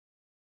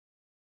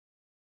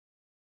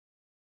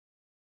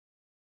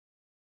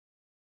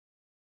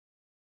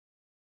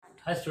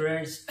Hi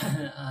students,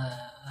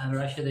 I'm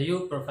Rashid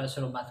Ayub,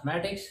 Professor of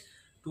Mathematics.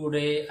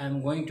 Today I'm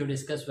going to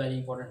discuss very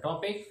important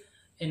topic,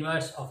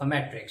 inverse of a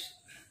matrix.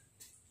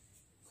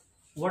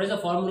 What is the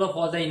formula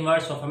for the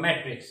inverse of a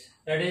matrix?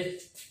 That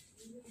is,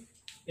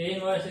 A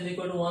inverse is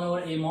equal to 1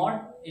 over A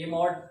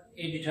mod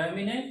A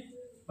determinant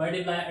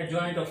multiply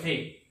adjoint of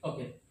A.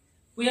 Okay,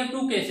 we have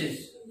two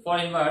cases for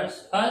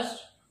inverse.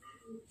 First,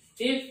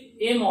 if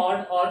A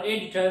mod or A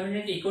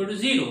determinant equal to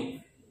 0,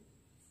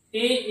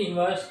 A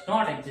inverse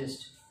not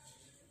exist.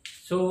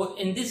 So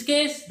in this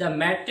case, the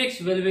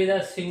matrix will be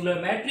the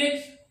singular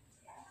matrix.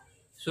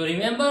 So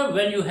remember,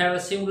 when you have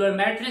a singular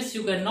matrix,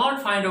 you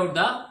cannot find out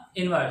the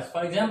inverse.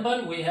 For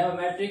example, we have a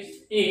matrix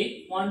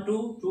A, 1,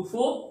 2, 2,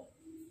 4.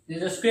 This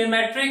is a square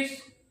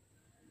matrix.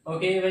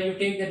 Okay, when you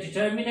take the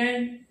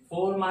determinant,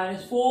 4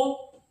 minus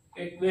 4,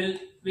 it will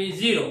be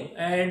 0.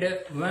 And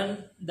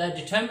when the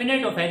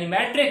determinant of any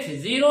matrix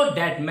is 0,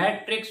 that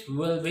matrix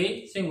will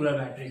be singular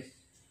matrix.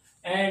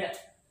 And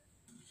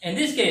in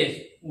this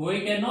case,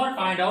 we cannot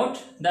find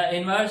out the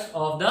inverse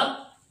of the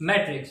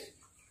matrix.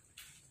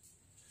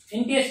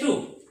 In case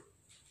 2,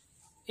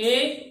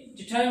 A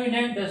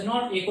determinant does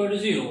not equal to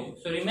 0.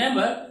 So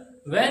remember,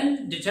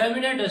 when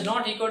determinant does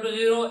not equal to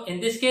 0, in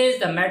this case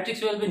the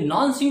matrix will be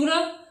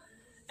non-singular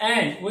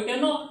and we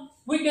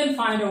can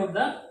find out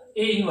the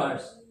A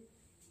inverse.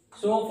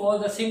 So for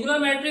the singular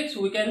matrix,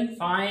 we can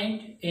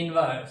find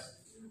inverse.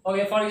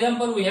 Okay, for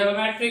example, we have a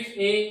matrix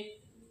A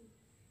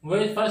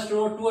with first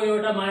row 2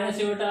 iota minus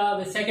iota,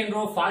 with second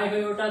row 5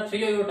 iota,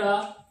 3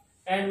 iota,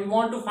 and we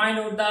want to find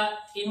out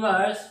the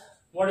inverse.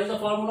 What is the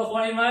formula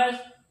for inverse?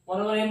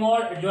 1 over A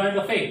mod adjoint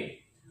of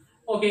A.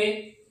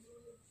 Okay,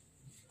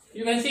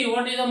 you can see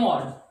what is the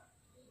mod.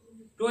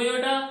 2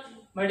 iota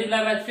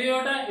multiplied by 3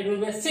 iota, it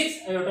will be 6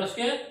 iota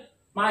square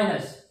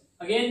minus.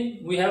 Again,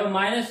 we have a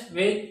minus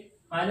with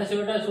minus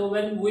iota, so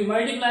when we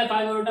multiply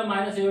 5 iota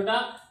minus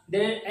iota,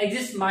 there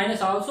exists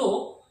minus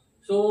also.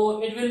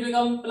 So it will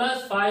become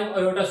plus 5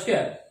 iota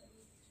square.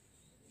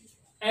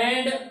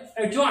 And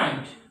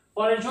adjoint.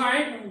 For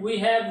adjoint, we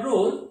have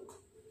rule.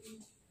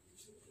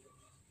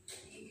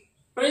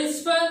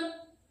 Principal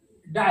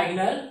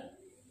diagonal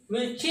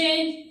will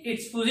change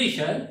its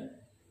position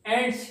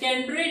and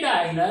secondary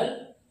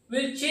diagonal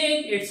will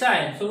change its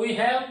sign. So we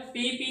have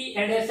PP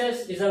and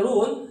SS is a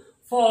rule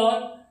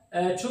for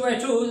 2 by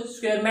 2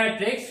 square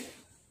matrix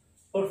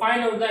for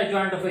find out the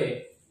adjoint of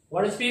A.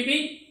 What is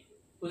PP?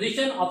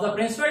 Position of the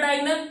principal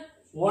diagonal.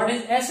 What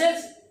is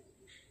SS?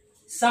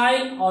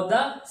 Sign of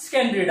the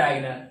secondary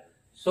diagonal.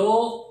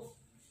 So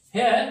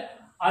here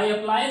I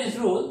apply this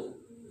rule.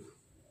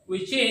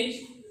 We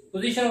change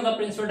position of the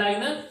principal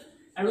diagonal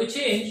and we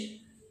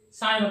change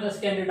sign of the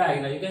secondary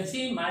diagonal. You can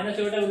see minus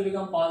iota will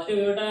become positive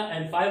iota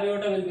and 5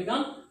 iota will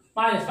become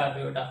minus 5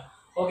 iota.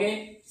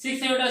 Okay,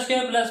 6 iota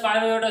square plus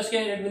 5 iota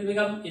square, it will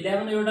become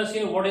 11 iota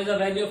square. What is the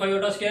value of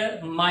iota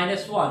square?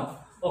 Minus 1.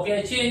 Okay,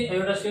 I change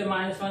iota square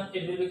minus 1,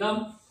 it will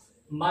become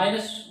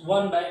minus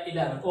 1 by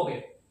 11.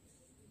 Okay,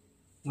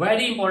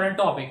 very important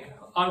topic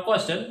or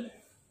question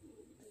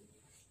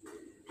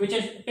which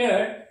has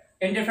appeared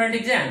in different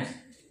exams.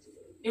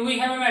 If we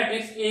have a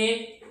matrix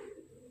A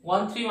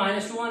 1 3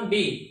 minus 2 1,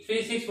 B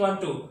 3 6 1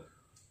 2,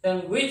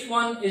 then which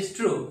one is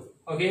true?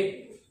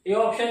 Okay, A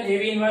option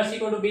AB inverse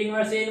equal to B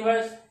inverse A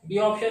inverse, B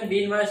option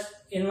B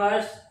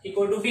inverse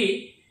equal to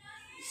B,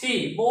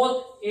 C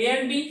both A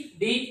and B,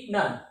 D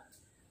none.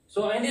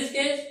 So in this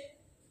case,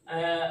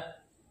 I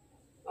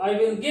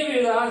will give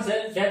you the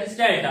answer, that is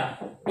delta,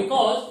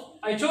 because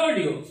I told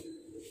you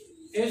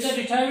if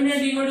the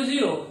determinant equal to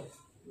 0,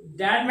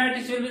 that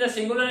matrix will be the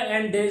singular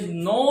and there is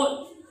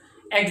no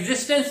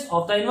existence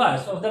of the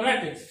inverse of the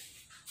matrix.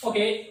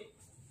 Okay,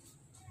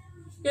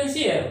 you can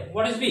see here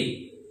what is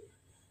B.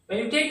 When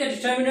you take the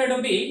determinant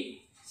of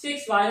B,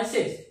 6 minus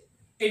 6,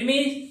 it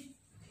means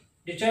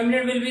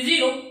determinant will be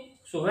 0.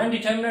 So when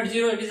determinant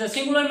 0, it is a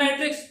singular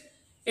matrix.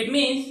 It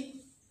means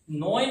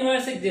no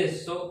inverse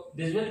exists. So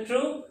this will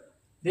true.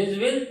 This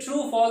will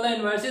true for the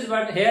inverses,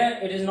 but here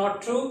it is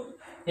not true.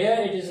 Here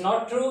it is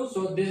not true.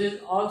 So this is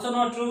also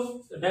not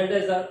true. So delta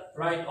is the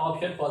right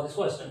option for this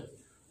question.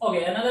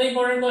 Okay, another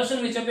important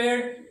question which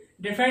appeared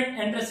different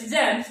entrance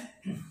exams.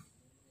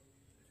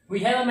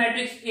 We have a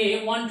matrix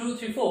A 1 2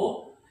 3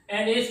 4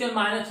 and A square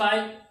minus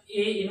 5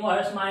 A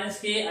inverse minus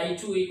K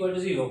I2 equal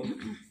to 0.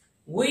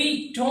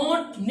 We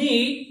don't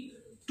need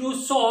to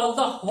solve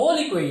the whole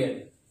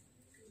equation.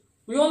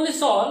 We only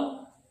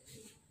solve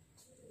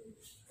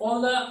for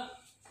the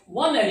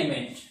one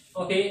element.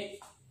 Okay,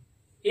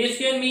 A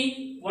square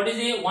means what is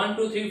A? 1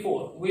 2 3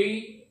 4.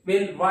 We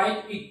will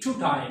write it 2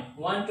 times.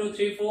 1 2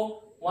 3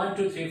 4 1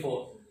 2 3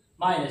 4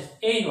 minus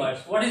A inverse.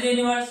 What is A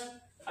inverse?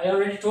 I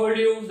already told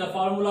you the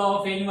formula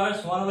of A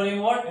inverse, 1 over A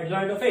mod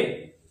adjoint of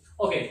A.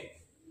 Okay,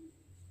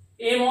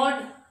 A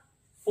mod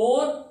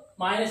 4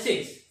 minus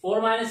 6.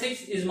 4 minus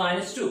 6 is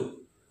minus 2.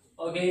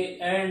 Okay,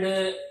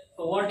 and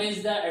what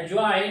is the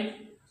adjoint?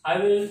 I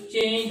will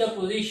change the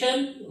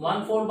position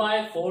 1 4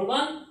 by 4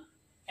 1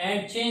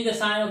 and change the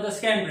sign of the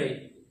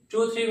secondary.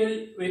 2 3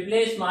 will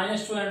replace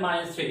minus 2 and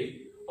minus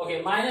 3.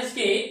 Okay, minus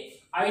K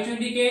I to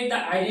indicate the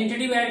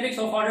identity matrix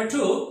of order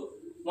 2,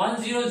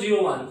 1 0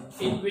 0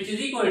 1, which is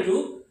equal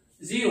to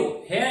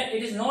 0. Here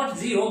it is not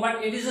 0,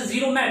 but it is a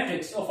 0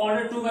 matrix of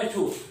order 2 by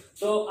 2.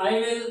 So I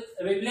will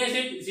replace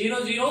it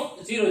 0 0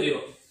 0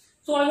 0.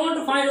 So I want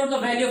to find out the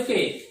value of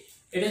k.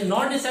 It is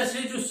not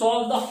necessary to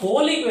solve the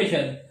whole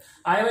equation.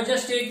 I will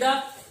just take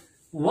the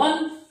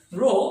one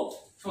row,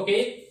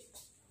 okay,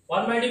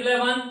 1 multiply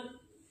 1,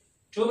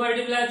 2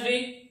 multiply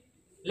 3,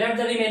 left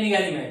the remaining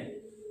element.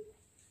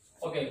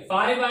 Okay,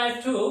 5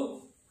 by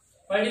 2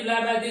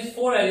 multiplied by this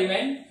 4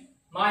 element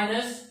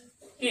minus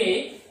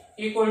k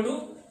equal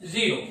to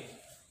 0.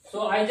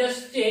 So I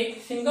just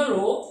take single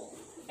row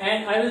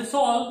and I will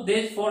solve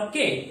this for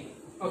k.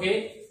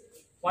 Okay,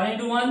 1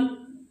 into 1,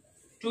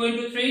 2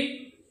 into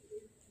 3,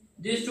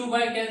 this 2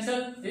 by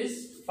cancel,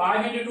 this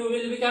 5 into 2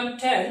 will become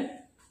 10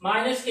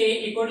 minus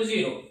k equal to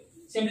 0.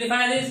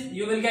 Simplify this,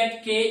 you will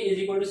get k is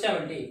equal to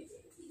 70.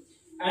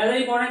 Another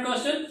important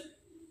question,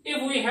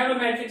 if we have a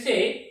matrix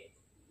A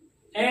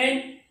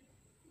and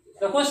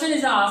the question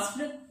is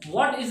asked,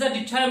 what is the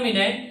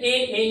determinant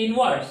A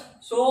inverse?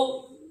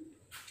 So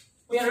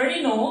we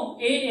already know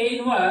A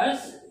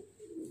inverse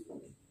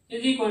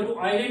is equal to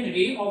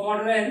identity of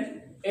order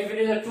n. If it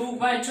is a 2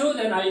 by 2,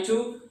 then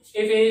I2.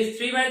 If it is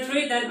 3 by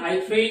 3, then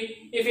I3.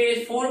 If it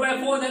is 4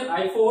 by 4, then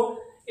I4.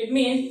 It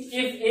means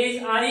if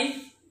A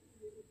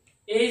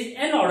is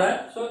n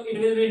order, so it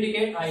will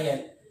indicate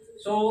In.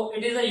 So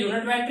it is a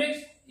unit matrix.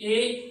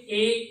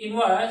 A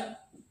inverse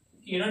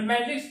unit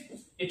matrix.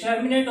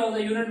 Determinant of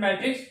the unit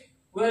matrix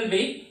will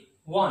be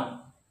 1.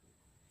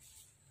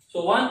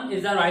 So 1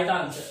 is the right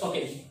answer.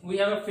 Okay, we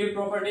have a few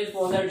properties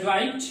for the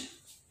adjoint.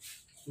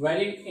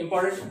 Very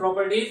important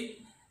properties.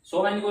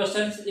 So many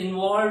questions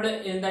involved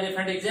in the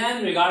different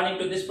exams regarding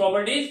to these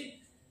properties.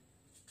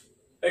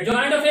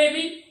 Adjoint of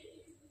AB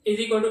is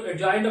equal to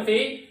adjoint of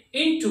A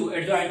into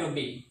adjoint of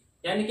B.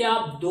 यानी कि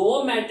आप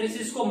दो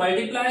matrices को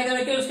multiply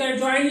करके उसका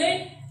adjoint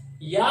लें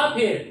या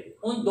फिर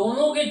उन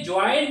दोनों के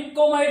जॉइंट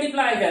को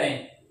मल्टीप्लाई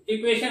करें,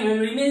 equation will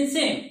remain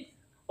same.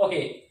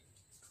 Okay,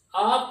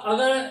 आप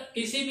अगर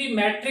किसी भी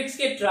मैट्रिक्स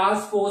के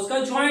ट्रांसपोज का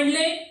जॉइंट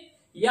लें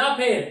या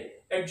फिर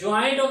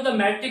एडजॉइंट ऑफ द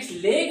मैट्रिक्स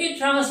लेके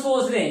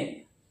ट्रांसपोज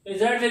लें,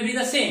 result will be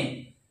the same.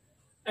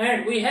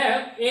 And we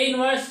have A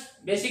inverse,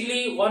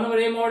 basically 1 over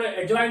A mod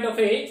adjoint of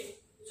A.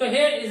 So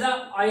here is a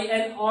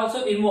In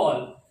also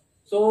involved.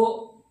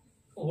 So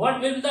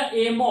what will be the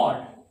A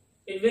mod?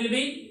 It will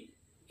be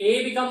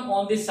A become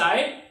on this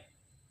side,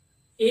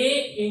 A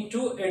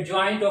into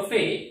adjoint of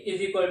A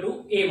is equal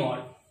to A mod.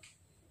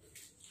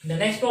 The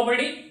next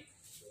property,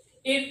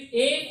 if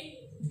A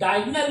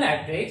diagonal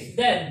matrix,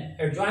 then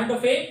adjoint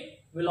of A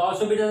will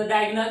also be the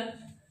diagonal.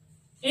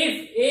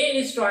 If A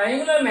is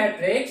triangular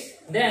matrix,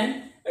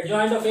 then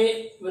adjoint of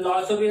A will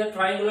also be the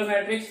triangular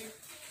matrix.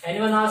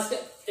 Anyone ask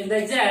in the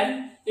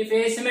exam, if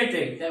A is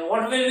symmetric, then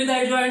what will be the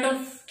adjoint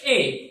of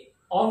A?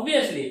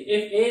 Obviously,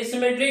 if A is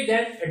symmetric,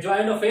 then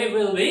adjoint of A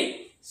will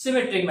be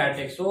symmetric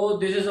matrix. So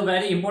this is a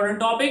very important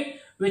topic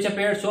which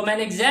appeared so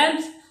many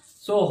exams.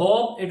 So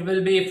hope it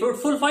will be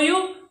fruitful for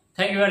you.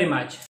 Thank you very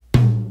much.